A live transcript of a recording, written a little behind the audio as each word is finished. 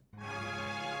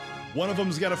One of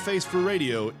them's got a face for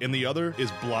radio, and the other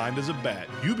is blind as a bat.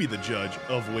 You be the judge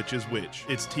of which is which.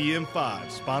 It's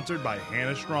TM5, sponsored by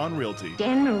Hannah Strawn Realty.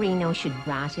 Dan Marino should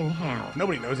rot in hell.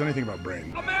 Nobody knows anything about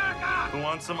brain. America! Who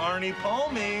wants some Arnie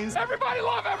Palmies? Everybody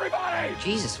love everybody!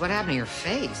 Jesus, what happened to your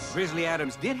face? Grizzly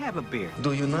Adams did have a beard.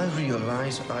 Do you not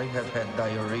realize I have had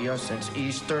diarrhea since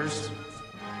Easter's?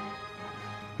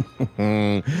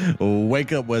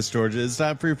 Wake up, West Georgia. It's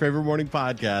time for your favorite morning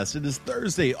podcast. It is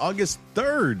Thursday, August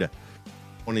 3rd,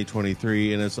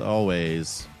 2023. And as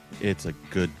always, it's a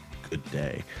good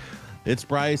day. It's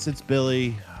Bryce. It's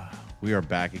Billy. We are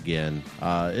back again.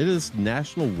 It is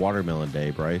National Watermelon Day,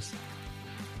 Bryce.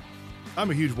 I'm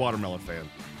a huge watermelon fan.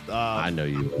 I know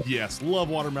you are. Yes, love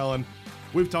watermelon.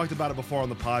 We've talked about it before on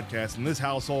the podcast. In this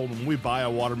household, when we buy a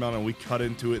watermelon and we cut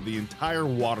into it, the entire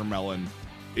watermelon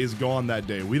is gone that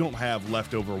day. We don't have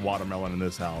leftover watermelon in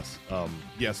this house.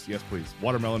 Yes, please.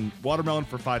 Watermelon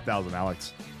for 5,000,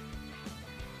 Alex.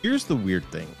 Here's the weird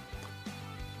thing.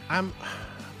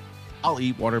 I'll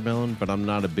eat watermelon, but I'm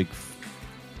not a big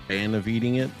fan of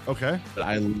eating it. Okay. But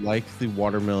I like the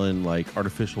watermelon, like,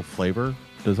 artificial flavor.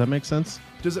 Does that make sense?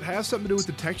 Does it have something to do with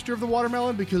the texture of the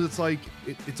watermelon? Because it's like,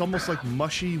 it's almost like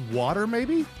mushy water,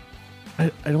 maybe? I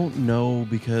don't know,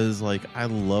 because, like, I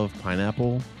love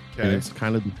pineapple. Okay. And it's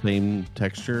kind of the same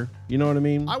texture. You know what I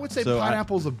mean? I would say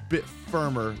pineapple's a bit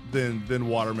firmer than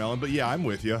watermelon, but yeah, I'm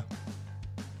with you.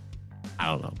 I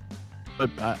don't know. But,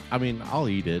 I mean, I'll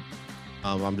eat it.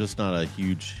 I'm just not a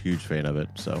huge fan of it,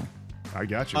 so. I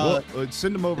got you. Well,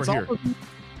 send them over here.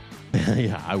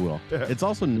 Yeah, I will. It's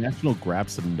also National Grab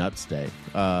Some Nuts Day.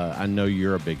 I know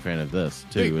you're a big fan of this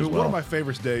too, as well. One of my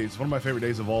favorite days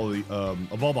of all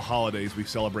the holidays we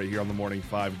celebrate here on the Morning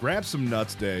Five. Grab Some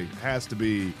Nuts Day has to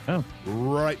be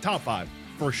right top 5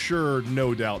 for sure,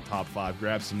 no doubt. Top 5.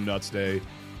 Grab Some Nuts Day.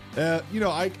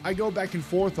 I go back and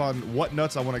forth on what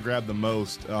nuts I want to grab the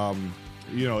most.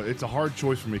 It's a hard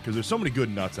choice for me because there's so many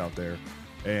good nuts out there.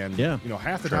 And,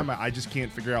 half the time I just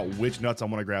can't figure out which nuts I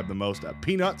want to grab the most.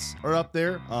 Peanuts are up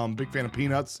there. Big fan of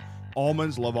peanuts.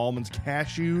 Almonds, love almonds.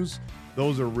 Cashews,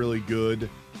 those are really good.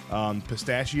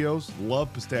 Pistachios,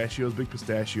 love pistachios. Big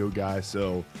pistachio guy.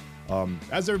 So,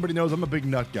 as everybody knows, I'm a big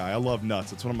nut guy. I love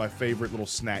nuts. It's one of my favorite little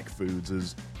snack foods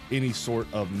is any sort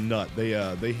of nut.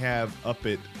 They have up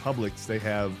at Publix, they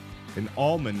have an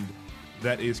almond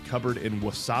that is covered in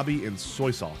wasabi and soy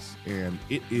sauce, and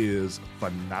it is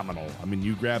phenomenal. I mean,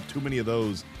 you grab too many of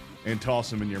those and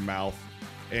toss them in your mouth,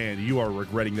 and you are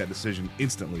regretting that decision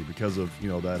instantly because of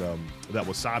that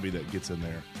wasabi that gets in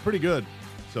there. It's pretty good.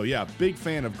 So yeah, big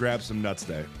fan of Grab Some Nuts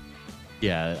Day.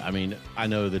 Yeah, I mean, I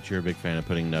know that you're a big fan of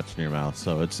putting nuts in your mouth,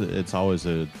 so it's always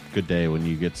a good day when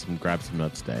you get some Grab Some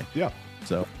Nuts Day. Yeah.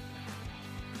 So.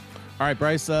 All right,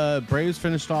 Bryce, Braves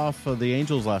finished off the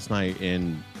Angels last night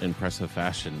in impressive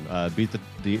fashion. Beat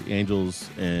the Angels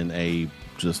in it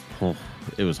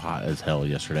was hot as hell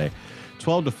yesterday.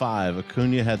 12-5.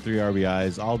 Acuna had 3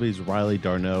 RBIs. Albies, Riley,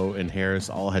 Darno, and Harris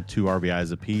all had 2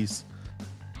 RBIs apiece.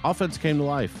 Offense came to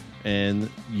life, and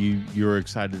you were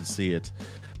excited to see it.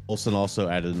 Olsen also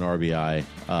added an RBI.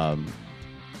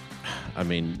 I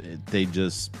mean, they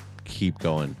just keep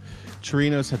going.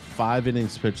 Chirinos had 5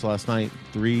 innings pitched last night,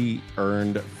 3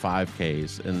 earned, 5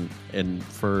 Ks. And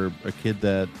for a kid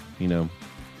that, you're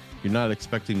not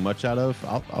expecting much out of,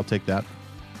 I'll take that.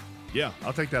 Yeah,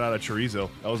 I'll take that out of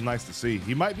Chorizo. That was nice to see.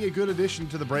 He might be a good addition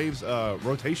to the Braves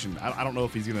rotation. I don't know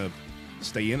if he's going to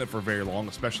stay in it for very long,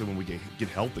 especially when we get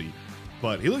healthy.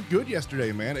 But he looked good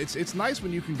yesterday, man. It's nice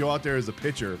when you can go out there as a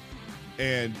pitcher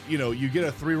and, you get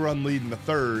a 3-run lead in the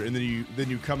 3rd, and then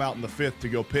you come out in the 5th to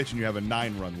go pitch, and you have a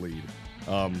 9-run lead.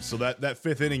 So that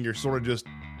 5th inning, you're sort of just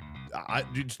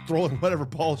throwing whatever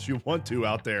balls you want to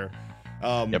out there.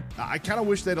 Yep. I kind of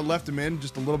wish they'd have left him in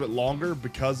just a little bit longer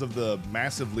because of the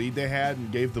massive lead they had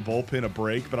and gave the bullpen a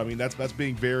break. But I mean, that's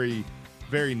being very,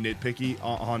 very nitpicky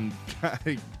on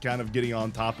kind of getting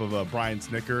on top of Brian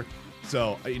Snitker.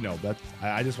 So,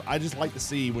 I just like to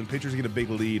see when pitchers get a big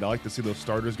lead. I like to see those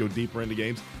starters go deeper into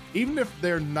games, even if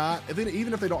they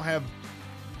don't have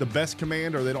the best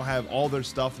command or they don't have all their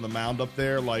stuff on the mound up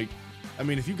there. Like, I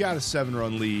mean, if you got a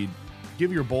 7-run lead,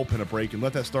 give your bullpen a break and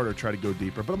let that starter try to go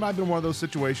deeper. But it might have been one of those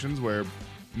situations where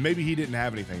maybe he didn't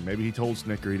have anything. Maybe he told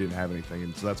Snitker he didn't have anything,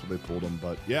 and so that's what they pulled him.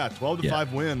 But yeah,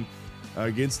 12-5 win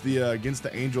against the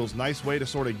Angels. Nice way to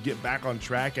sort of get back on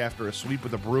track after a sweep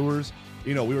with the Brewers.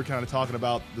 We were kind of talking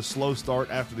about the slow start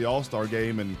after the All-Star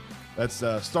game, and that's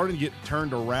starting to get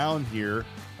turned around here,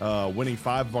 winning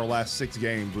 5 of our last 6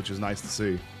 games, which is nice to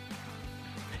see.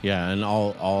 Yeah, and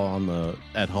all on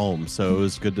at home, so it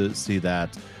was good to see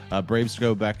that. Braves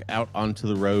go back out onto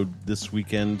the road this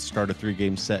weekend, start a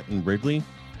 3-game set in Wrigley.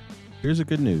 Here's the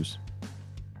good news.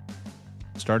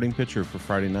 Starting pitcher for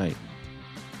Friday night,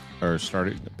 or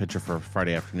starting pitcher for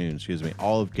Friday afternoon, excuse me.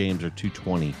 All of games are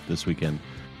 2:20 this weekend.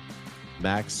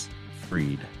 Max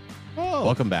Fried. Oh,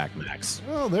 welcome back, Max.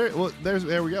 Oh,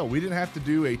 there we go. We didn't have to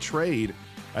do a trade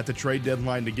at the trade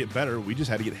deadline to get better. We just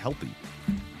had to get healthy.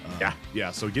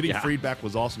 Yeah. So getting Fried back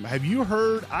was awesome. Have you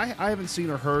heard? I haven't seen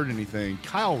or heard anything.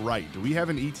 Kyle Wright. Do we have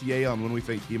an ETA on when we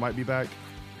think he might be back?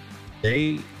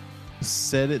 They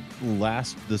said it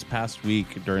this past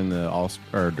week during the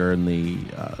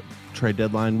trade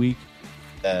deadline week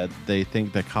that they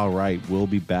think that Kyle Wright will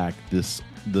be back this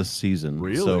season.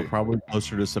 Really? So probably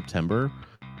closer to September.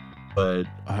 But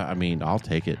I mean, I'll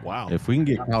take it. Wow. If we can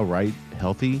get Kyle Wright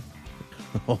healthy,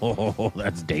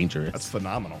 that's dangerous. That's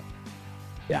phenomenal.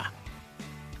 Yeah.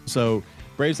 So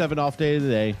Braves have an off day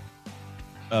today.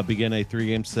 Begin a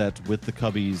 3-game set with the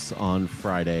Cubbies on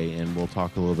Friday, and we'll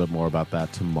talk a little bit more about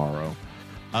that tomorrow.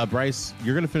 Bryce,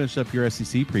 you're going to finish up your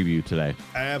SEC preview today.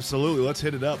 Absolutely. Let's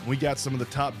hit it up. We got some of the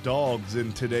top dogs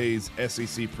in today's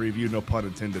SEC preview, no pun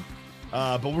intended.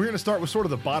 But we're going to start with sort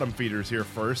of the bottom feeders here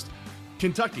first.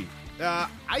 Kentucky.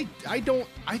 I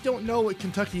don't know what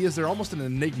Kentucky is. They're almost an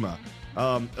enigma.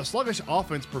 A sluggish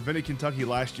offense prevented Kentucky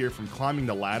last year from climbing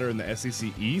the ladder in the SEC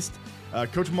East.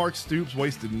 Coach Mark Stoops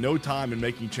wasted no time in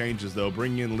making changes, though,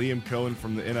 bringing in Liam Cohen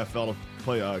from the NFL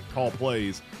to call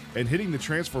plays and hitting the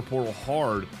transfer portal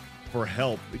hard for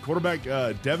help. The quarterback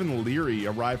Devin Leary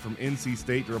arrived from NC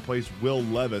State to replace Will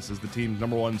Levis as the team's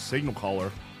 #1 signal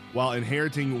caller, while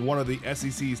inheriting one of the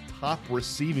SEC's top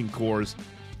receiving corps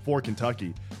for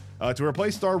Kentucky. To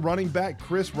replace star running back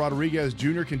Chris Rodriguez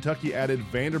Jr., Kentucky added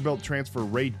Vanderbilt transfer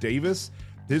Ray Davis.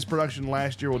 His production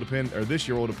this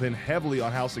year will depend heavily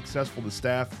on how successful the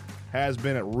staff has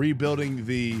been at rebuilding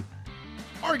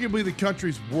arguably the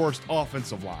country's worst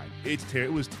offensive line.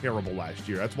 It was terrible last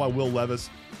year. That's why Will Levis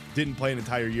didn't play an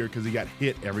entire year, because he got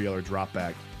hit every other drop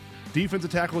back.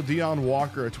 Defensive tackle Deion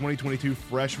Walker, a 2022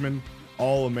 freshman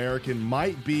All-American,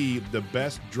 might be the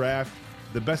best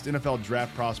NFL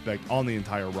draft prospect on the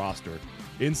entire roster.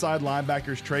 Inside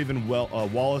linebackers Traven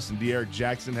Wallace and De'Aaron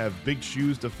Jackson have big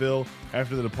shoes to fill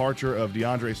after the departure of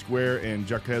DeAndre Square and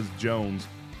Jarquez Jones,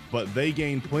 but they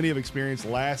gained plenty of experience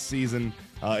last season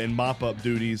in mop-up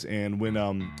duties, and when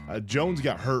Jones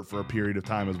got hurt for a period of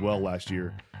time as well last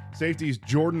year. Safeties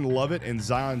Jordan Lovett and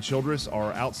Zion Childress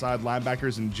are outside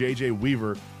linebackers, and J.J.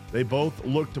 Weaver. They both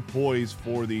look to poise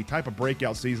for the type of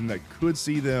breakout season that could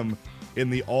see them in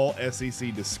the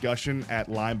all-SEC discussion at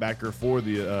linebacker for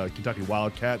the Kentucky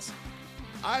Wildcats.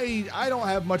 I don't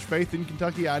have much faith in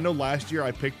Kentucky. I know last year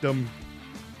I picked them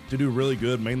to do really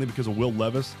good, mainly because of Will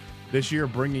Levis. This year,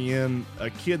 bringing in a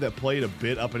kid that played a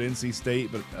bit up at NC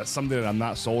State, but something that I'm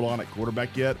not sold on at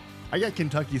quarterback yet. I got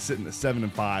Kentucky sitting at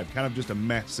 7-5, kind of just a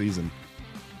meh season.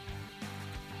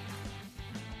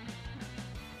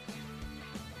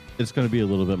 It's going to be a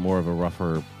little bit more of a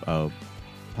rougher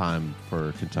time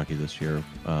for Kentucky this year.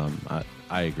 I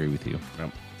agree with you.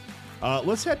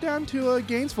 Let's head down to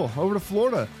Gainesville, over to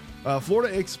Florida.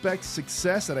 Florida expects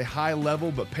success at a high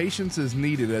level, but patience is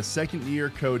needed as second-year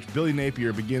coach Billy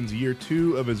Napier begins year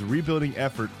 2 of his rebuilding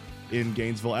effort in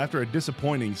Gainesville after a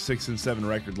disappointing 6-7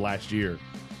 record last year.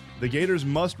 The Gators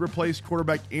must replace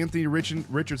quarterback Anthony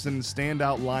Richardson and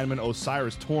standout lineman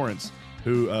Osiris Torrance,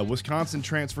 who Wisconsin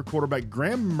transfer quarterback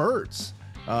Graham Mertz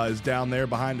is down there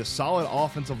behind a solid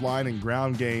offensive line and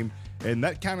ground game, and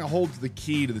that kind of holds the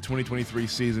key to the 2023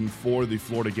 season for the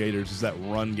Florida Gators, is that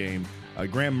run game.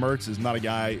 Graham Mertz is not a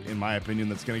guy, in my opinion,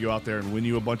 that's going to go out there and win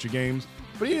you a bunch of games,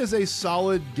 but he is a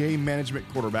solid game management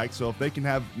quarterback, so if they can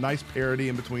have nice parity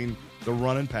in between the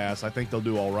run and pass, I think they'll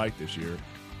do all right this year.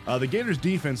 The Gators'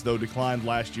 defense, though, declined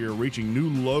last year, reaching new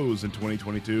lows in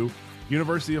 2022.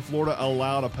 University of Florida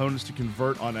allowed opponents to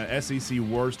convert on an SEC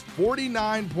worst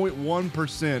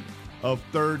 49.1% of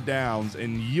third downs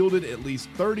and yielded at least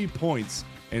 30 points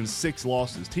and 6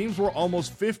 losses. Teams were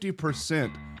almost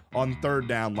 50% on third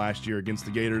down last year against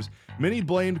the Gators. Many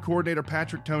blamed coordinator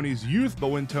Patrick Toney's youth, but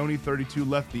when Toney, 32,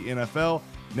 left the NFL,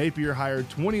 Napier hired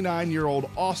 29-year-old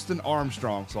Austin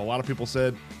Armstrong. So a lot of people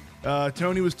said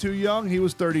Toney was too young. He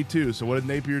was 32. So what did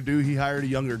Napier do? He hired a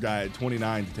younger guy at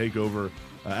 29 to take over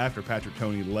after Patrick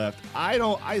Toney left.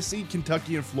 I see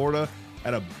Kentucky and Florida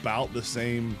at about the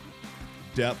same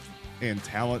depth and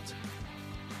talent.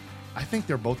 I think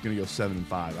they're both going to go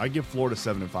 7-5. I give Florida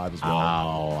 7-5 as well.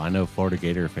 Oh, I know Florida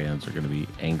Gator fans are going to be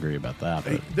angry about that.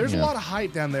 But, there's a lot of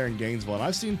hype down there in Gainesville, and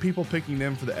I've seen people picking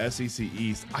them for the SEC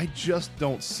East. I just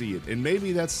don't see it. And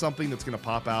maybe that's something that's going to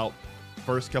pop out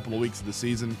first couple of weeks of the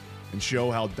season and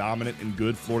show how dominant and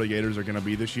good Florida Gators are going to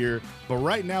be this year. But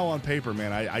right now on paper,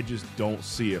 man, I just don't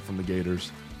see it from the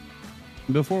Gators.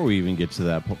 Before we even get to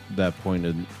that point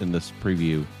in this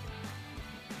preview,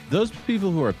 those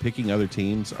people who are picking other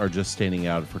teams are just standing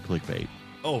out for clickbait.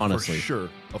 Oh, honestly.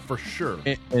 For sure.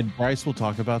 And Bryce will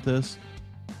talk about this,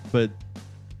 but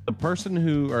the person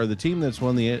the team that's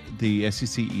won the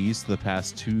SEC East the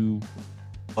past 2+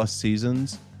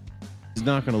 seasons is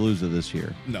not going to lose it this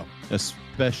year. No.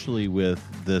 Especially with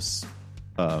this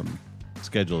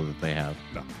schedule that they have.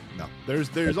 No.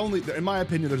 There's only, in my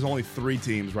opinion, there's only 3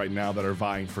 teams right now that are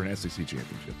vying for an SEC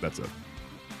championship. That's it.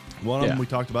 One of them we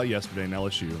talked about yesterday in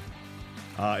LSU.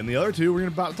 And the other 2 we're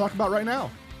about to talk about right now.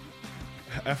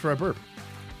 After I burp.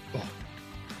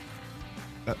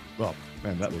 Oh.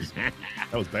 Man, that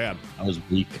was bad. I was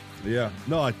weak. Yeah.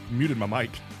 No, I muted my mic.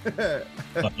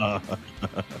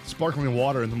 Sparkling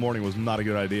water in the morning was not a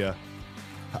good idea.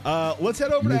 Let's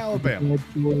head over to Alabama.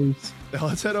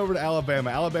 Let's head over to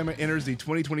Alabama. Alabama enters the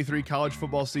 2023 college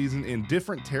football season in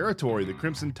different territory. The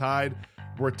Crimson Tide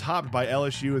were topped by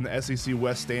LSU in the SEC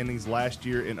West standings last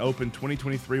year and opened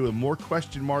 2023 with more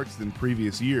question marks than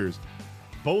previous years.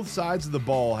 Both sides of the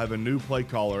ball have a new play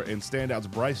caller, and standouts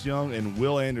Bryce Young and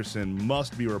Will Anderson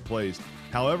must be replaced.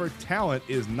 However, talent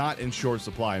is not in short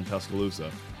supply in Tuscaloosa.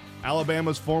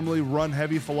 Alabama's formerly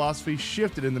run-heavy philosophy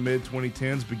shifted in the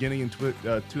mid-2010s. Beginning in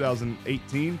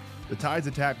 2018, the Tide's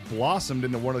attack blossomed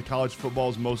into one of the college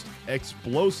football's most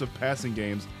explosive passing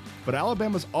games, but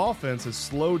Alabama's offense has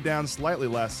slowed down slightly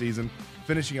last season,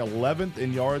 finishing 11th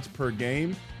in yards per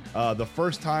game. The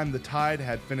first time the Tide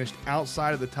had finished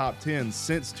outside of the top 10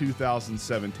 since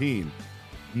 2017.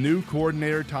 New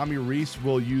coordinator Tommy Rees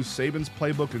will use Saban's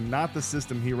playbook and not the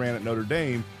system he ran at Notre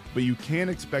Dame, but you can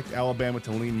expect Alabama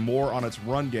to lean more on its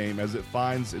run game as it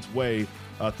finds its way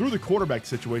through the quarterback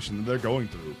situation that they're going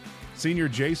through. Senior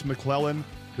Jace McClellan,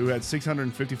 who had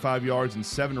 655 yards and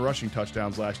 7 rushing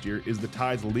touchdowns last year, is the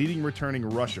Tide's leading returning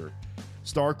rusher.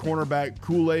 Star cornerback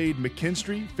Kool-Aid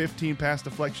McKinstry, 15 pass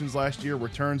deflections last year,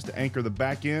 returns to anchor the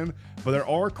back end, but there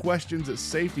are questions at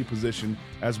safety position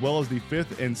as well as the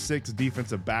 5th and 6th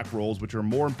defensive back roles, which are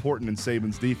more important in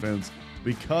Saban's defense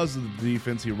because of the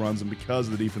defense he runs and because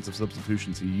of the defensive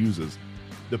substitutions he uses.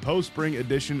 The post-spring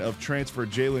addition of transfer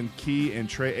Jalen Key and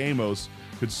Trey Amos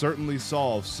could certainly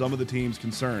solve some of the team's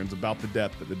concerns about the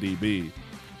depth at the DB.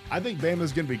 I think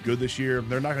Bama's going to be good this year.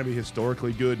 They're not going to be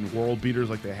historically good and world beaters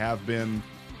like they have been,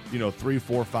 3,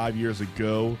 4, 5 years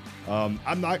ago.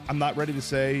 I'm not ready to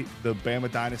say the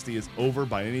Bama dynasty is over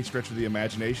by any stretch of the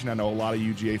imagination. I know a lot of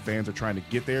UGA fans are trying to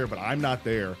get there, but I'm not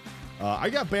there. I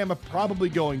got Bama probably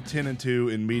going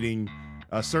 10-2 and meeting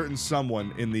a certain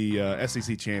someone in the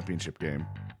SEC championship game.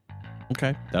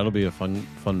 Okay, that'll be a fun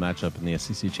matchup in the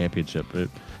SEC championship. If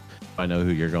I know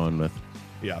who you're going with.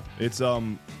 Yeah, it's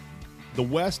the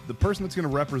West, the person that's going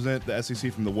to represent the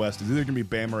SEC from the West is either going to be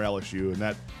Bama or LSU,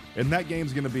 and that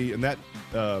game's going to be, and that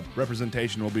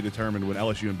representation will be determined when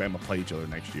LSU and Bama play each other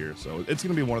next year. So it's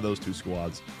going to be one of those 2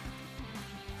 squads.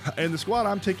 And the squad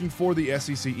I'm taking for the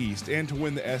SEC East and to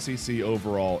win the SEC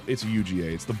overall, it's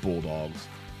UGA. It's the Bulldogs.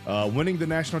 Winning the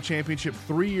national championship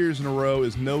 3 years in a row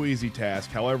is no easy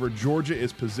task. However, Georgia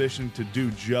is positioned to do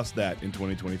just that in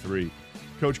 2023.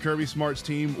 Coach Kirby Smart's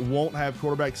team won't have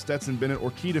quarterback Stetson Bennett or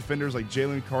key defenders like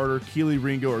Jalen Carter, Keely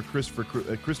Ringo, or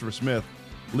Christopher Smith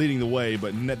leading the way,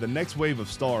 but the next wave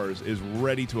of stars is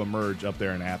ready to emerge up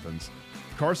there in Athens.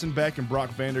 Carson Beck and Brock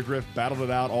Vandergrift battled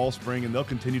it out all spring, and they'll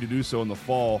continue to do so in the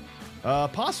fall,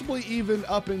 possibly even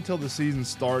up until the season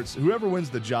starts. Whoever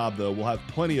wins the job, though, will have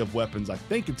plenty of weapons. I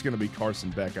think it's going to be Carson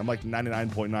Beck. I'm like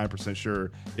 99.9% sure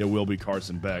it will be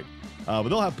Carson Beck. But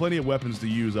they'll have plenty of weapons to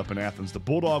use up in Athens. The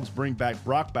Bulldogs bring back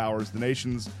Brock Bowers, the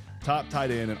nation's top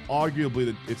tight end and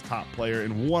arguably its top player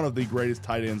and one of the greatest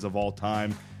tight ends of all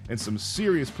time, and some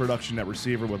serious production at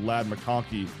receiver with Ladd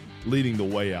McConkey leading the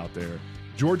way out there.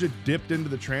 Georgia dipped into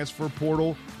the transfer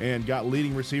portal and got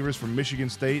leading receivers from Michigan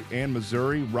State and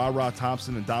Missouri, Ra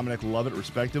Thompson and Dominic Lovett,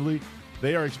 respectively.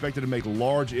 They are expected to make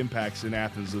large impacts in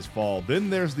Athens this fall. Then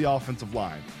there's the offensive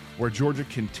line, where Georgia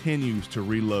continues to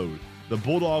reload. The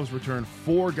Bulldogs return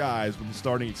 4 guys with the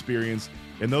starting experience,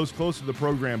 and those close to the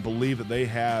program believe that they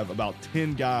have about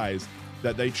 10 guys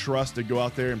that they trust to go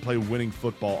out there and play winning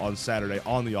football on Saturday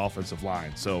on the offensive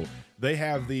line. So they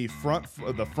have the front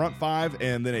 5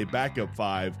 and then a backup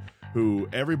 5 who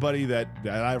everybody that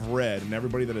I've read and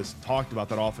everybody that has talked about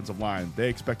that offensive line, they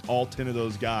expect all 10 of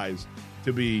those guys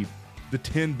to be the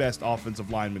 10 best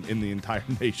offensive linemen in the entire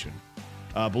nation.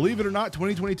 Believe it or not,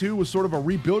 2022 was sort of a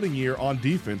rebuilding year on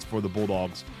defense for the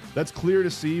Bulldogs. That's clear to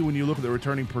see when you look at the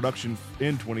returning production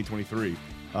in 2023.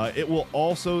 It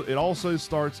also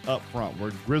starts up front,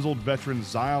 where grizzled veterans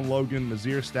Zion Logan,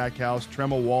 Nazir Stackhouse,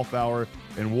 Tremel Wallflower,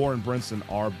 and Warren Brinson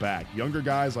are back. Younger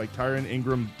guys like Tyron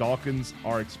Ingram Dawkins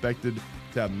are expected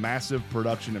to have massive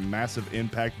production and massive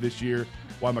impact this year,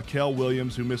 while Mikael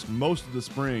Williams, who missed most of the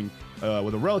spring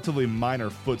with a relatively minor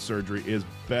foot surgery, is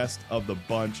best of the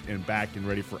bunch and back and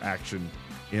ready for action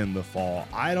in the fall.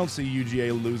 I don't see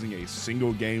UGA losing a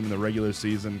single game in the regular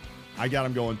season. I got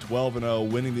them going 12-0,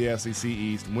 winning the SEC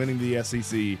East, winning the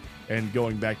SEC, and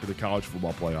going back to the college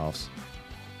football playoffs.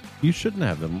 You shouldn't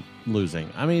have them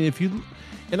losing. I mean,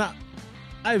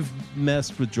 I've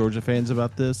messed with Georgia fans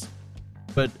about this,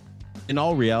 but in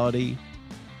all reality,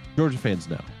 Georgia fans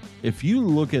know. If you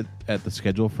look at the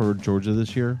schedule for Georgia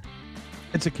this year,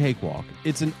 it's a cakewalk.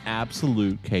 It's an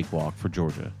absolute cakewalk for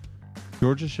Georgia.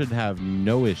 Georgia should have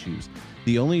no issues.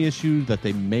 The only issue that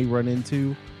they may run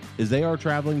into is they are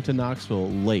traveling to Knoxville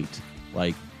late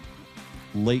in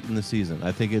the season.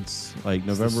 I think it's like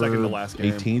November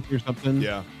 18th or something.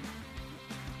 Yeah.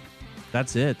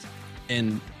 That's it.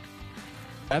 And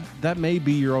that may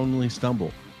be your only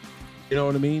stumble. You know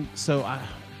what I mean? So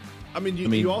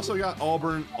you also got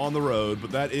Auburn on the road,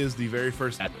 but that is the very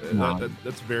first.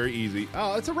 That's very easy.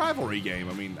 Oh, it's a rivalry game.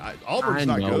 I mean, Auburn's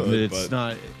not good. But it's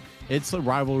not. It's a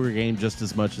rivalry game just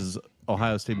as much as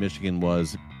Ohio State Michigan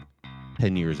was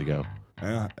 10 years ago.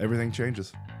 Yeah, everything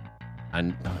changes.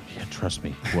 And trust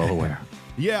me, well aware.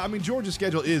 Yeah, I mean, Georgia's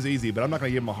schedule is easy, but I'm not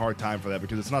going to give them a hard time for that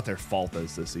because it's not their fault that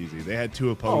it's this easy. They had two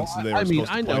opponents and they were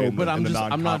supposed to play in the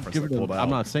I'm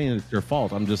not saying it's their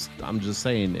fault. I'm just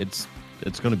saying it's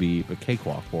going to be a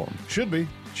cakewalk for them. Should be.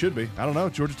 I don't know.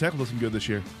 Georgia Tech will do some good this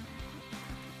year.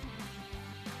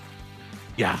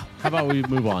 Yeah. How about we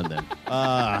move on then?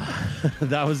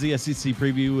 That was the SEC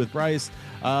preview with Bryce.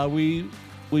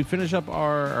 We finish up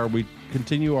we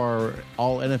continue our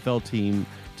all NFL team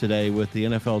today with the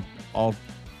NFL all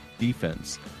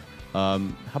defense. How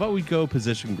about we go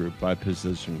position group by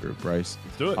position group, Bryce?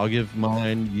 Let's do it. I'll give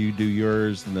mine, you do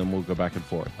yours, and then we'll go back and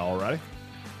forth. All right.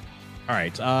 All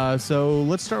right. So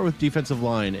let's start with defensive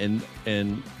line.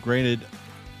 And granted,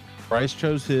 Bryce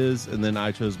chose his, and then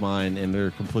I chose mine, and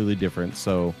they're completely different.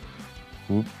 So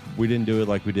we didn't do it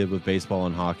like we did with baseball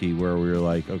and hockey, where we were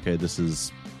like, okay, this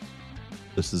is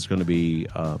going to be,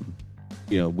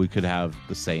 we could have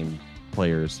the same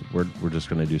players. We're just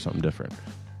going to do something different.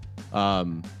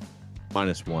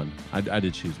 -1. I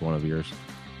did choose one of yours.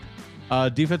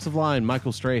 Defensive line,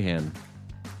 Michael Strahan.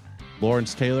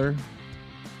 Lawrence Taylor.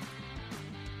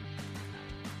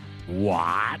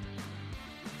 What?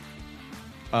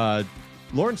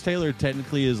 Lawrence Taylor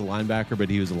technically is a linebacker, but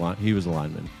he was a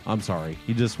lineman. I'm sorry,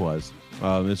 he just was.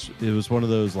 It was one of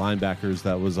those linebackers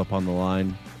that was up on the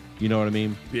line. You know what I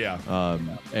mean? Yeah.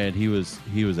 And he was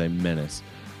a menace.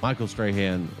 Michael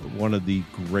Strahan, one of the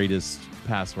greatest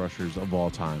pass rushers of all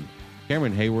time.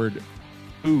 Cameron Hayward,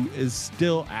 who is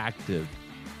still active,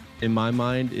 in my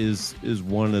mind, is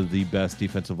one of the best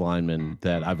defensive linemen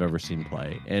that I've ever seen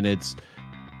play. And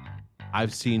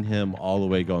I've seen him all the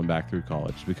way going back through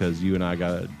college because you and I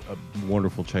got a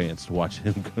wonderful chance to watch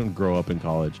him grow up in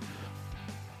college.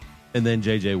 And then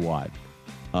J.J. Watt.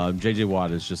 J.J.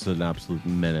 Watt is just an absolute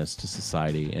menace to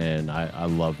society, and I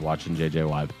love watching J.J.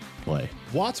 Watt play.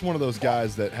 Watt's one of those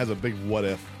guys that has a big what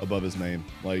if above his name.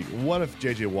 Like, what if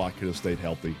J.J. Watt could have stayed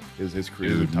healthy his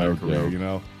entire career, you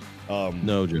know?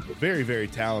 No joke. Very, very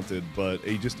talented, but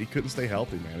he couldn't stay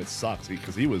healthy, man. It sucks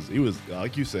because he was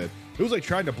like you said, it was like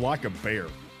trying to block a bear.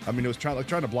 I mean, it was trying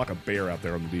to block a bear out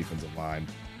there on the defensive line.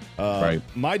 Right.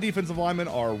 My defensive linemen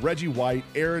are Reggie White,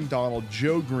 Aaron Donald,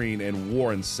 Joe Green, and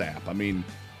Warren Sapp. I mean,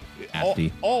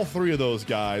 all three of those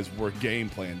guys were game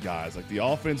plan guys. Like, the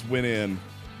offense went in,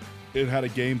 it had a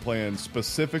game plan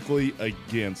specifically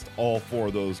against all four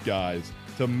of those guys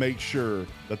to make sure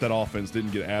that offense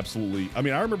didn't get absolutely. I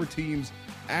mean, I remember teams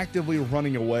actively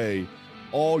running away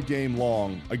all game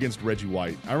long against Reggie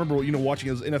White. I remember, watching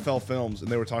his NFL films,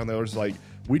 and they were just like,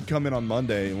 we'd come in on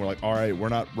Monday and we're like, all right, we're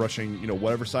not rushing,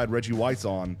 whatever side Reggie White's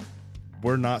on,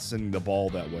 we're not sending the ball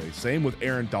that way. Same with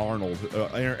Aaron Donald,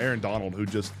 who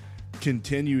just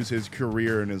continues his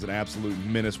career and is an absolute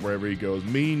menace wherever he goes.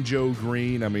 Mean Joe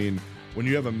Green. I mean, when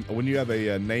you have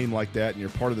a name like that and you're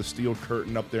part of the Steel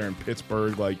Curtain up there in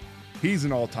Pittsburgh, like, he's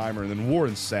an all-timer. And then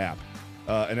Warren Sapp,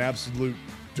 an absolute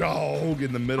dog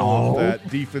in the middle of that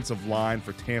defensive line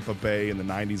for Tampa Bay in the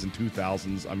 90s and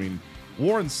 2000s. I mean,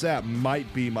 Warren Sapp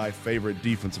might be my favorite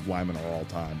defensive lineman of all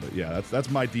time. But yeah, that's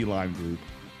my D-line group.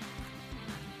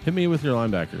 Hit me with your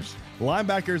linebackers.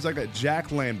 Linebackers, I got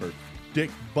Jack Lambert, Dick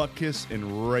Butkus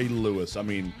and Ray Lewis. I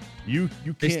mean, you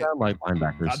can't. They sound like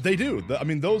linebackers. They do. I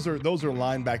mean, those are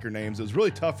linebacker names. It was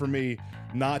really tough for me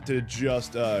not to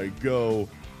just go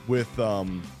with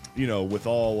with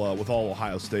all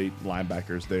Ohio State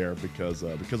linebackers there because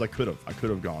I could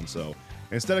have gone. So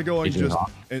instead of going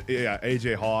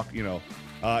AJ Hawk,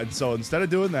 and so instead of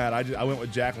doing that, I went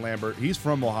with Jack Lambert. He's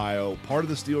from Ohio, part of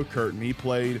the Steel Curtain. He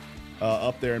played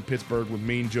up there in Pittsburgh with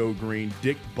Mean Joe Green,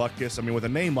 Dick Butkus. I mean, with a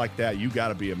name like that, you got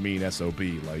to be a mean SOB.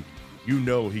 Like,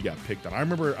 he got picked on. I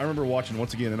remember watching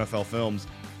once again NFL films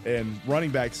and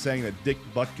running backs saying that Dick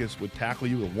Butkus would tackle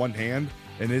you with one hand,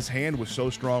 and his hand was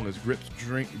so strong, his grip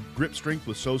strength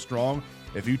was so strong.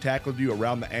 If you tackled you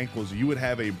around the ankles, you would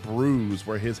have a bruise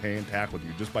where his hand tackled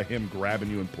you just by him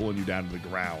grabbing you and pulling you down to the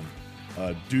ground.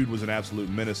 Dude was an absolute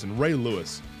menace. And Ray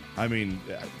Lewis, I mean,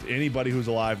 anybody who's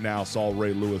alive now saw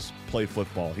Ray Lewis play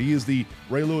football.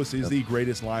 Ray Lewis is the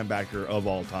greatest linebacker of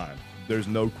all time. There's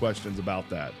no questions about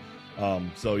that.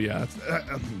 So yeah,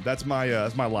 that's my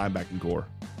linebacking core.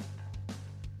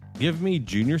 Give me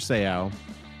Junior Seau,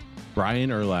 Brian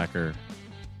Urlacher,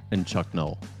 and Chuck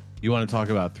Noll. You want to talk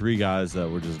about three guys that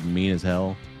were just mean as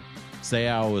hell?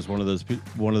 Seau was one of those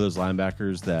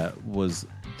linebackers that was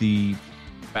the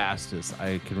fastest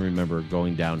I can remember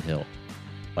going downhill.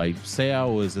 Like,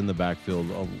 Seau was in the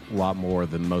backfield a lot more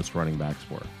than most running backs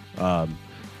were.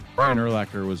 Brian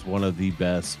Urlacher was one of the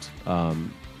best.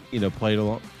 Played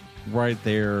right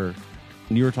there.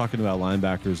 When you were talking about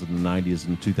linebackers in the 90s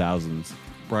and 2000s,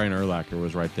 Brian Urlacher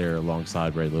was right there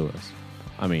alongside Ray Lewis.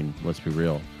 I mean, let's be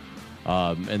real.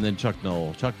 And then Chuck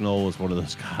Noll. Chuck Noll was one of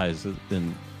those guys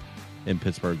in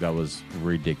Pittsburgh that was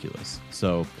ridiculous.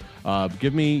 So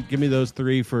give me those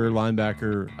three for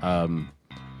linebacker.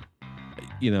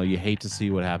 You hate to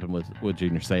see what happened with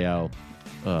Junior Seau.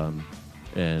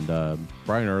 And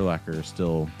Brian Urlacher is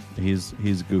still he's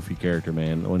a goofy character,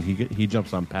 man. When he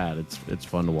jumps on pad, it's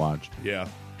fun to watch. Yeah.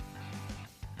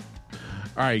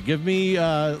 All right, give me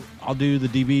I'll do the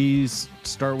DBs to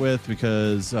start with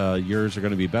because yours are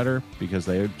going to be better because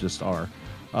they just are.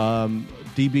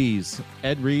 DBs: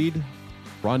 Ed Reed,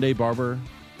 Rondé Barber,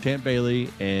 Champ Bailey,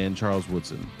 and Charles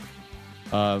Woodson.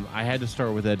 I had to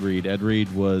start with Ed Reed. Ed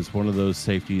Reed was one of those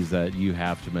safeties that you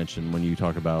have to mention when you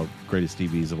talk about greatest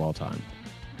DBs of all time.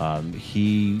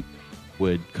 He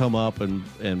would come up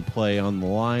and play on the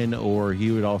line, or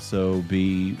he would also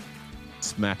be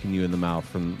smacking you in the mouth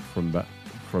from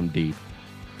deep.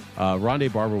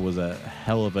 Rondé Barber was a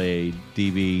hell of a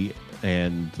DB,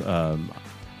 and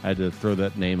I had to throw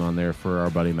that name on there for our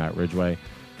buddy Matt Ridgway.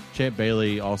 Champ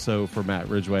Bailey also for Matt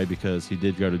Ridgway because he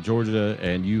did go to Georgia,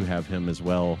 and you have him as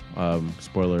well.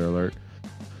 Spoiler alert.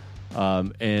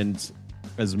 And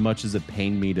as much as it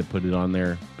pained me to put it on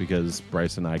there because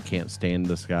Bryce and I can't stand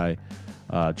this guy,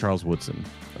 Charles Woodson.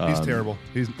 He's terrible.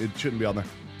 It shouldn't be on there.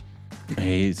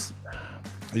 He's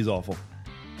awful.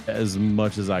 As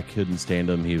much as I couldn't stand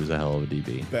him, he was a hell of a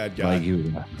DB. Bad guy. Like he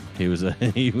was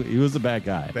a bad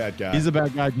guy. Bad guy. He's a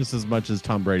bad guy just as much as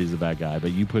Tom Brady's a bad guy.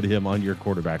 But you put him on your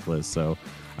quarterback list, so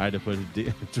I had to put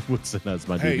Woodson as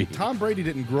my DB. Hey, Tom Brady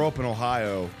didn't grow up in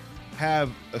Ohio, have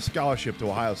a scholarship to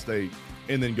Ohio State,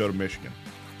 and then go to Michigan.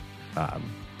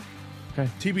 Okay.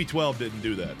 TB12 didn't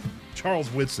do that.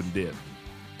 Charles Woodson did.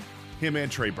 Him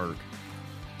and Trey Burke.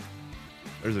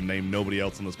 There's a name nobody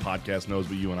else on this podcast knows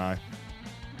but you and I.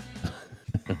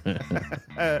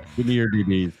 Give me your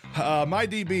DBs. My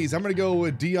DBs, I'm going to go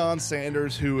with Deion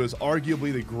Sanders, who is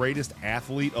arguably the greatest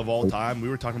athlete of all time. We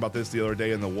were talking about this the other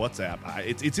day in the WhatsApp.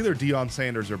 It's either Deion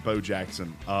Sanders or Bo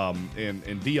Jackson,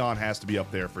 and Deion has to be up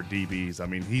there for DBs. I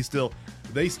mean,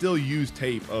 they still use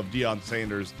tape of Deion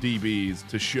Sanders DBs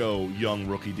to show young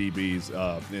rookie DBs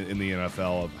in the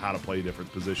NFL of how to play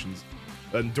different positions.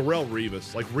 And Darrelle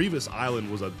Revis, like Revis Island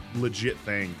was a legit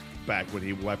thing back when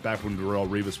Darrelle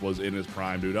Revis was in his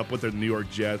prime, dude. Up with the New York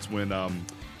Jets when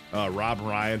Rex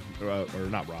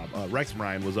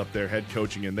Ryan was up there head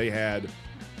coaching, and they had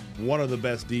one of the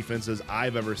best defenses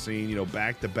I've ever seen.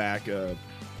 Back-to-back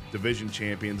division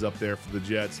champions up there for the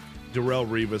Jets. Darrelle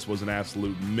Revis was an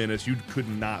absolute menace. You could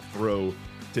not throw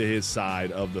to his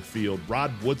side of the field.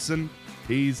 Rod Woodson,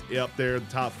 he's up there,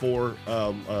 the top four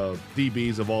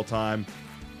DBs of all time.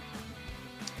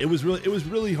 It was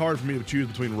really hard for me to choose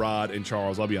between Rod and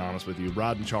Charles. I'll be honest with you.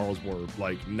 Rod and Charles were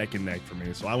like neck and neck for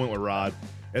me. So I went with Rod.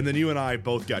 And then you and I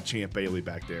both got Champ Bailey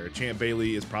back there. Champ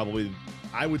Bailey is probably,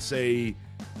 I would say,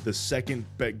 the second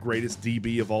greatest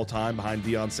DB of all time behind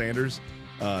Deion Sanders.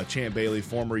 Champ Bailey,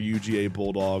 former UGA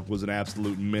Bulldog, was an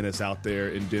absolute menace out there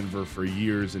in Denver for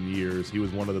years and years. He was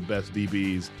one of the best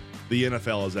DBs the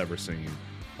NFL has ever seen.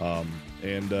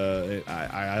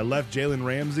 I left Jalen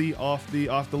Ramsey off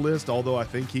the list, although I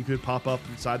think he could pop up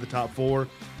inside the top 4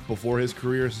 before his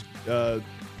career's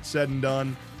said and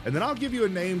done. And then I'll give you a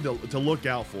name to look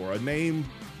out for, a name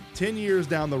 10 years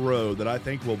down the road that I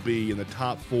think will be in the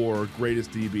top 4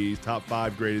 greatest DBs, top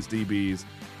 5 greatest DBs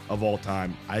of all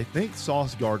time. I think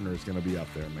Sauce Gardner is going to be up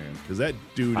there, man, because that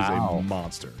dude is a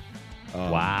monster.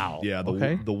 Wow. Yeah,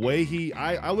 the way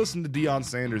I listened to Deion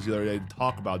Sanders the other day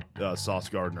talk about Sauce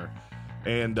Gardner,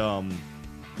 and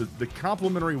the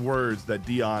complimentary words that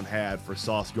Deion had for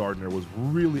Sauce Gardner was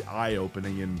really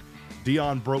eye-opening, and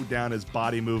Deion broke down his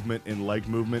body movement and leg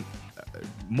movement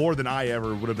more than I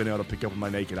ever would have been able to pick up with my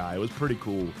naked eye. It was pretty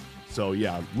cool. So,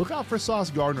 yeah, look out for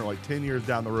Sauce Gardner like 10 years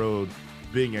down the road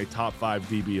being a top 5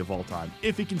 DB of all time,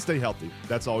 if he can stay healthy.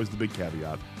 That's always the big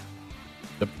caveat.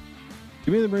 Yep.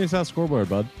 Give me the Marine South Scoreboard,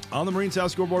 bud. On the Marine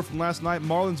South Scoreboard from last night,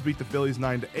 Marlins beat the Phillies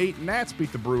 9-8, Nats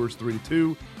beat the Brewers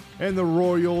 3-2, and the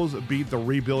Royals beat the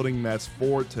rebuilding Mets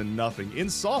 4-0. In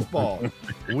softball,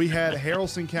 we had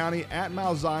Haralson County at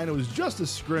Mount Zion. It was just a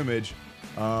scrimmage,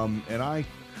 and I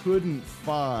couldn't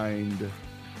find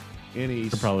any.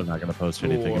 You're probably not going to post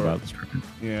anything about the scrimmage.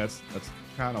 Yeah, that's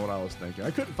kind of what I was thinking.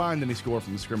 I couldn't find any score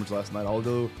from the scrimmage last night,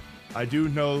 although I do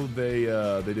know they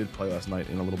did play last night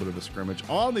in a little bit of a scrimmage.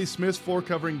 On the Smith's floor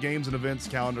covering games and events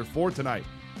calendar for tonight,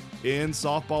 in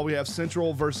softball, we have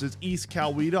Central versus East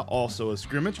Coweta, also a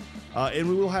scrimmage. And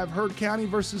we will have Heard County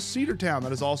versus Cedartown.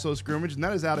 That is also a scrimmage, and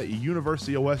that is out at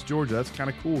University of West Georgia. That's kind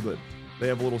of cool that they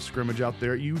have a little scrimmage out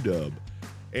there at UW.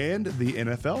 And the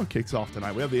NFL kicks off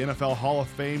tonight. We have the NFL Hall of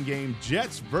Fame game,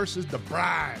 Jets versus the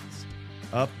Browns,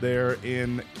 up there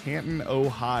in Canton,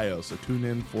 Ohio. So tune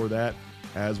in for that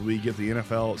as we get the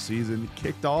NFL season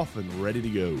kicked off and ready to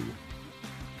go.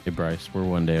 Hey, Bryce, we're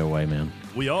one day away, man.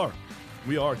 We are.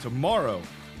 Tomorrow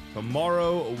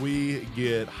we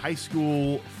get high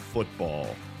school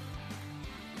football.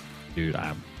 Dude,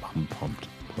 I'm pumped.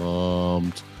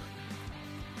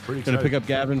 Pretty Gonna excited. pick up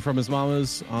Gavin from his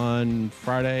mama's on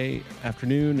Friday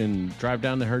afternoon and drive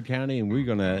down to Heard County, and we're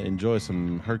gonna enjoy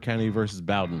some Heard County versus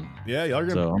Bowden. Yeah, y'all are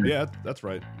gonna. Yeah, that's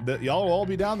right. Y'all will all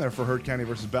be down there for Heard County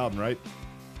versus Bowden, right?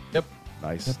 Yep.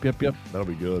 Nice. Yep. That'll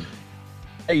be good.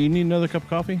 Hey, you need another cup of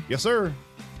coffee? Yes, sir.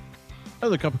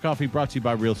 Another cup of coffee brought to you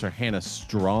by Realtor Hannah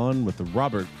Strawn with the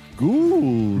Robert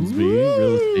Goolsby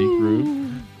Real Estate Group.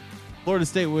 Florida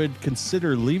State would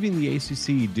consider leaving the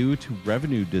ACC due to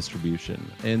revenue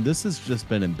distribution. And this has just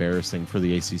been embarrassing for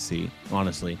the ACC,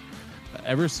 honestly.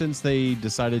 Ever since they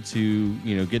decided to,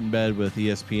 get in bed with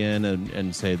ESPN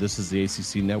and say this is the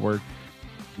ACC network,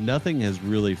 nothing has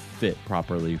really fit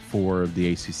properly for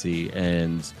the ACC.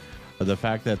 And the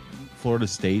fact that Florida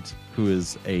State, who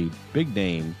is a big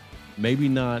name, maybe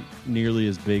not nearly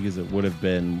as big as it would have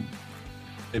been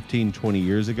 15, 20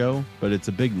 years ago, but it's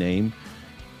a big name.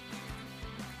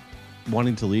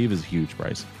 Wanting to leave is huge,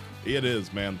 Bryce. It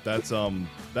is, man. That's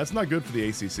not good for the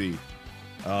ACC.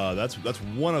 That's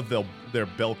one of their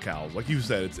bell cows. Like you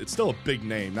said, it's still a big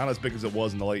name, not as big as it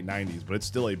was in the late '90s, but it's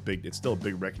still a big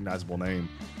recognizable name.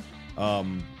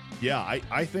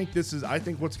 I think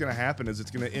what's going to happen is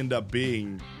it's going to end up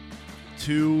being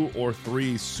 2 or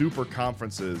 3 super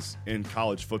conferences in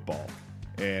college football,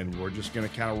 and we're just going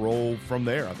to kind of roll from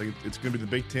there. I think it's going to be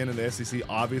the Big Ten and the SEC,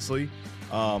 obviously,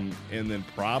 and then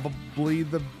probably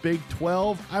the Big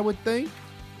 12, I would think.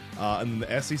 And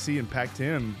the SEC and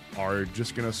Pac-10 are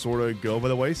just going to sort of go by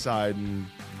the wayside and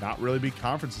not really be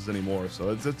conferences anymore. So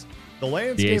it's the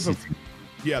landscape of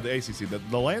the ACC.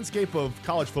 The landscape of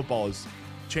college football is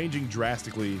changing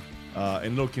drastically,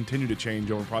 and it'll continue to change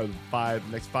over probably the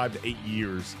next 5 to 8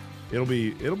 years. It'll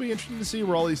be interesting to see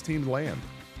where all these teams land.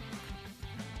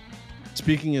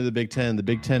 Speaking of the Big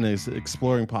Ten is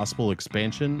exploring possible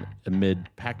expansion amid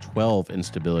Pac-12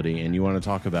 instability. And you want to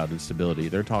talk about instability.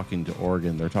 They're talking to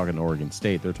Oregon. They're talking to Oregon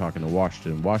State. They're talking to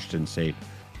Washington State.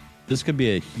 This could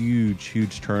be a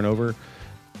huge turnover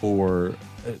for,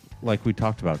 like we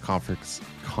talked about, conference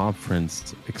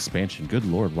expansion. Good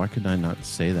Lord, why could I not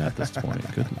say that this morning?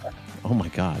 Good, oh my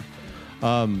God.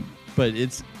 But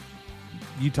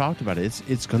you talked about it.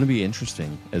 It's going to be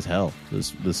interesting as hell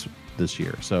this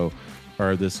year. So,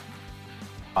 or this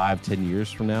 5-10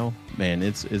 years from now, man,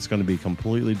 it's going to be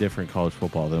completely different college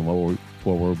football than what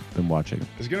we've been watching.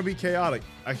 It's going to be chaotic.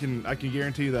 I can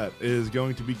guarantee you that it is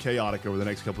going to be chaotic over the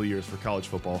next couple of years for college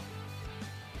football.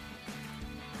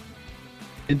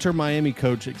 Inter Miami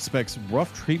coach expects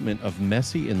rough treatment of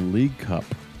Messi in League Cup.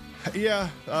 Yeah,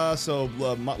 so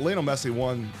Lionel Messi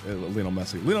and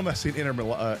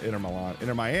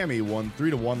Inter Miami won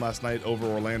 3-1 last night over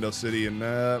Orlando City, and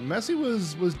Messi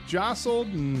was jostled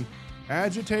and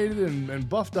agitated and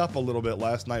buffed up a little bit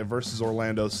last night versus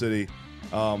Orlando City.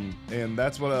 And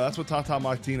that's what Tata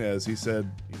Martinez, he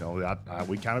said,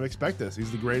 we kind of expect this.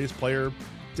 He's the greatest player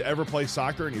to ever play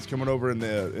soccer, and he's coming over in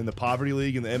the Poverty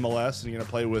League in the MLS, and you're going to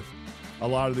play with a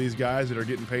lot of these guys that are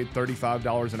getting paid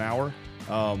 $35 an hour.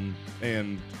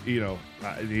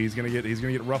 He's going to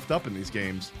get roughed up in these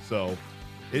games. So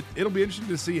it'll be interesting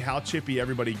to see how chippy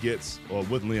everybody gets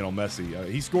with Lionel Messi.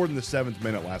 He scored in the 7th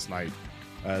minute last night.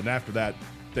 And after that,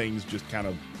 things just kind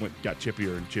of got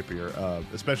chippier and chippier,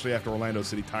 especially after Orlando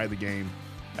City tied the game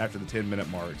after the 10-minute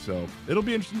mark. So it'll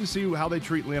be interesting to see how they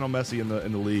treat Lionel Messi in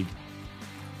the league.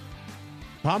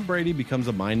 Tom Brady becomes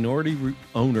a minority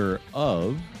owner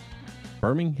of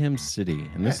Birmingham City,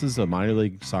 and this is a minor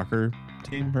league soccer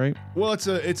team, right? Well, it's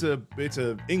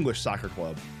a English soccer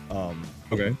club.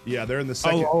 Okay. Yeah, they're in the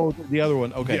second. Oh, the other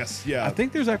one. Okay. Yes. Yeah. I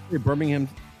think there's actually a Birmingham.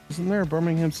 Isn't there a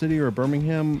Birmingham City or a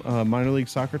Birmingham minor league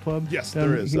soccer club? Yes,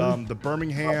 there is. The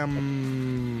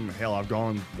Birmingham. Hell, I've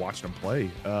gone and watched them play.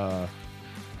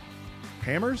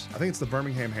 Hammers. I think it's the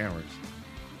Birmingham Hammers.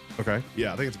 Okay.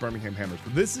 Yeah, I think it's Birmingham Hammers.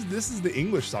 But this is the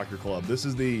English soccer club. This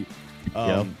is the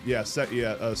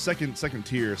second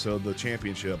tier, so the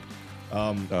championship.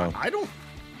 I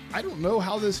don't know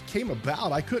how this came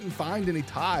about. I couldn't find any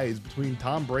ties between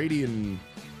Tom Brady and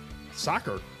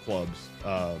soccer clubs.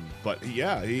 But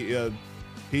yeah, he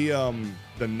the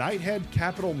Knighthead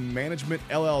Capital Management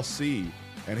LLC,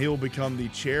 and he will become the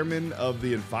chairman of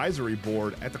the advisory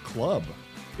board at the club.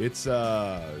 It's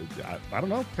I don't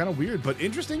know, kind of weird but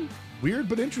interesting. Weird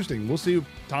but interesting. We'll see if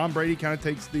Tom Brady kind of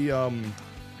takes the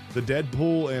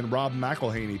Deadpool and Rob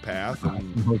McElhaney path.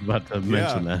 And, I was about to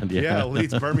mention that. Yeah,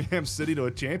 leads Birmingham City to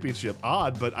a championship.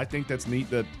 Odd, but I think that's neat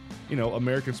that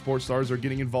American sports stars are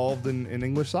getting involved in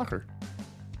English soccer.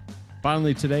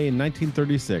 Finally, today in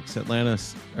 1936,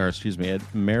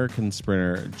 American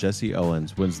sprinter Jesse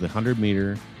Owens wins the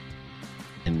 100-meter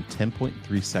in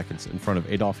 10.3 seconds in front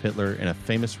of Adolf Hitler in a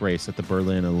famous race at the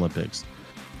Berlin Olympics.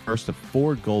 First of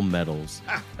 4 gold medals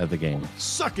at the game.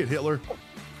 Suck it, Hitler.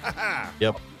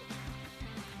 Yep.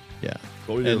 Yeah.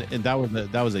 And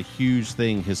that was a huge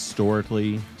thing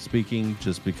historically speaking,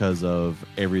 just because of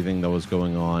everything that was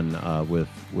going on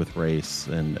with race,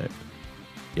 and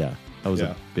that was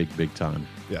a big time.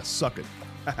 Yeah, suck it.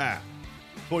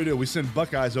 What we do? We send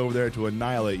Buckeyes over there to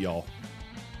annihilate y'all.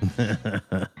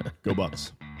 Go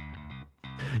Bucks.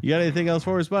 You got anything else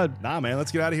for us, bud? Nah, man.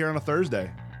 Let's get out of here on a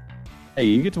Thursday. Hey,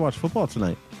 you get to watch football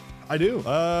tonight. I do.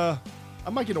 I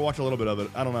might get to watch a little bit of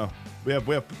it. I don't know. We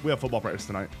have football practice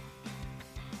tonight.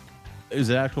 Is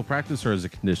it actual practice or is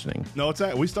it conditioning? No,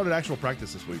 we started actual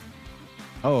practice this week.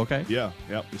 Oh, okay. Yeah.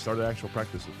 We started actual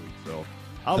practice this week. So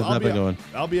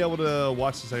I'll be able to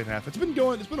watch the second half. It's been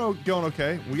going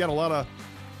okay. We got a lot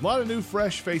of new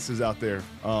fresh faces out there.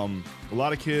 A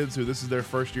lot of kids who this is their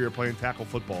first year playing tackle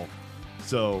football.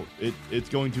 So it's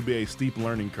going to be a steep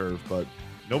learning curve, but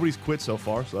nobody's quit so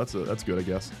far, so that's good, I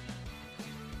guess.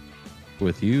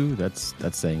 With you, that's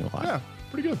saying a lot. Yeah,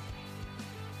 pretty good.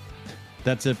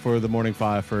 That's it for the Morning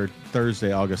Five for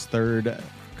Thursday, August 3rd.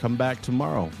 Come back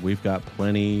tomorrow. We've got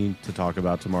plenty to talk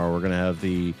about tomorrow. We're going to have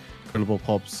the Incredible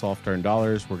Pulp Soft Earned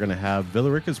Dollars. We're going to have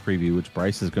Villarica's preview, which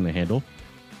Bryce is going to handle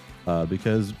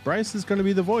because Bryce is going to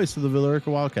be the voice of the Villarica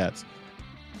Wildcats.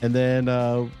 And then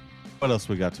what else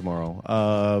we got tomorrow?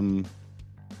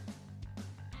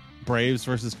 Braves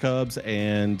versus Cubs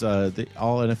and the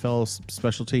all NFL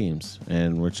special teams,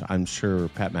 and which I'm sure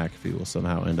Pat McAfee will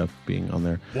somehow end up being on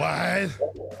there. What?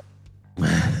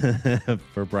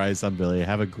 For Bryce, I'm Billy.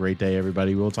 Have a great day,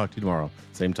 everybody. We'll talk to you tomorrow.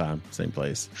 Same time, same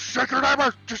place. Shake your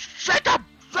neighbors! Just shake them!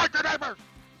 Shake your neighbors!